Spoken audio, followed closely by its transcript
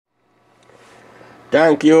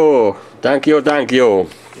Thank you, thank you, thank you.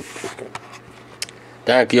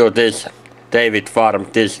 Thank you this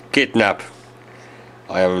Davidfarm, this kidnap.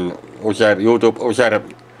 I am user YouTube user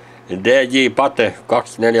DJ Pate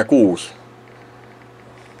 246.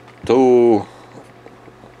 2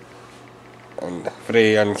 and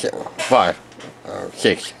 3 and 5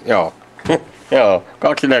 6. Joo. Joo,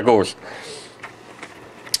 246.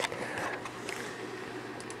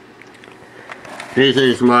 This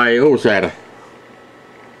is my user.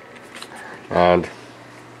 And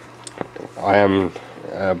I am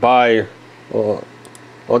by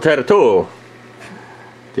other two.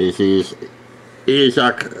 This is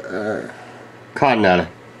Isaac Kannel.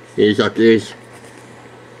 Isaac is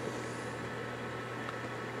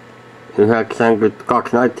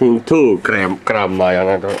 92 grammaa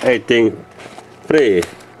ja 83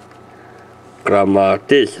 grammaa.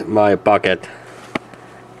 This my packet.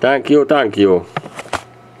 Thank you, thank you.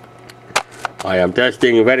 I am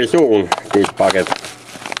testing very soon this packet.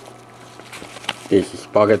 This is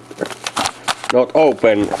packet not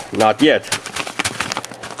open, not yet.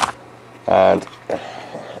 And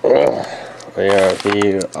here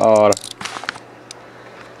we are.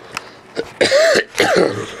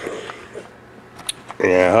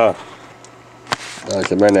 Jaha. Näin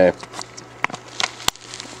se menee.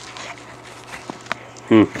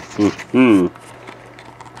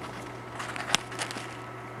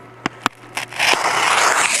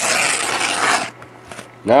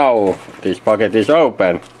 Now this packet is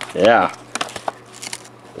open. Yeah.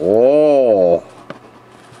 Oh.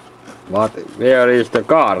 But where is the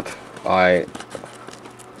card? I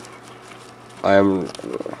am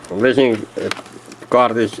missing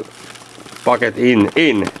card is packet in.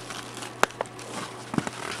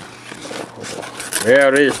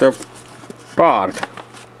 Where is the card?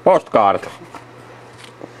 Postcard.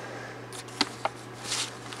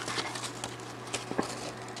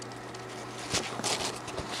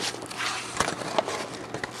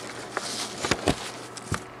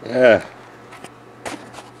 Yeah.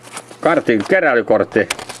 Kartin keräilykortti.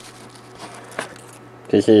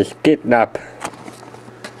 This is kidnap.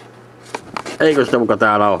 Eikö sitä muka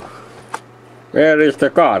täällä oo? Where is the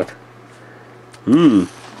card?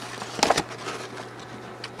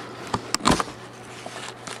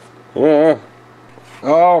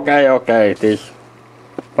 Okay. This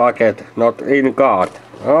packet not in card.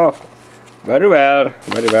 Oh, very well.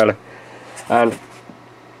 And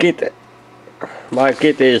kit. My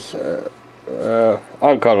kit is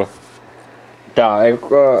uncle. Dad,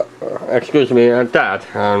 excuse me, and dad.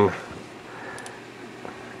 And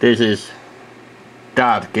this is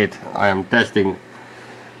dad kit. I am testing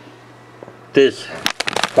this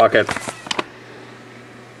packet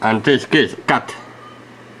and this cat.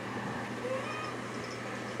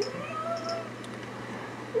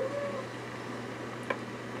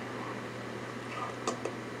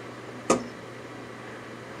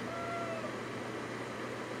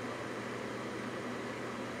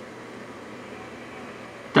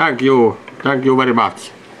 Thank you very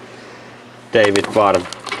much, Davidfarm,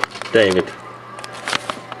 David.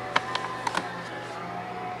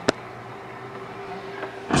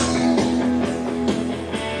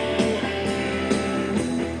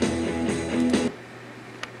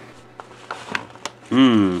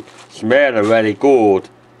 Smell very good.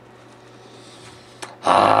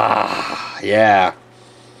 Yeah.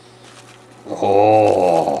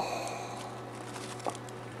 Oh.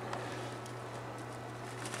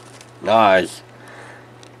 Nice.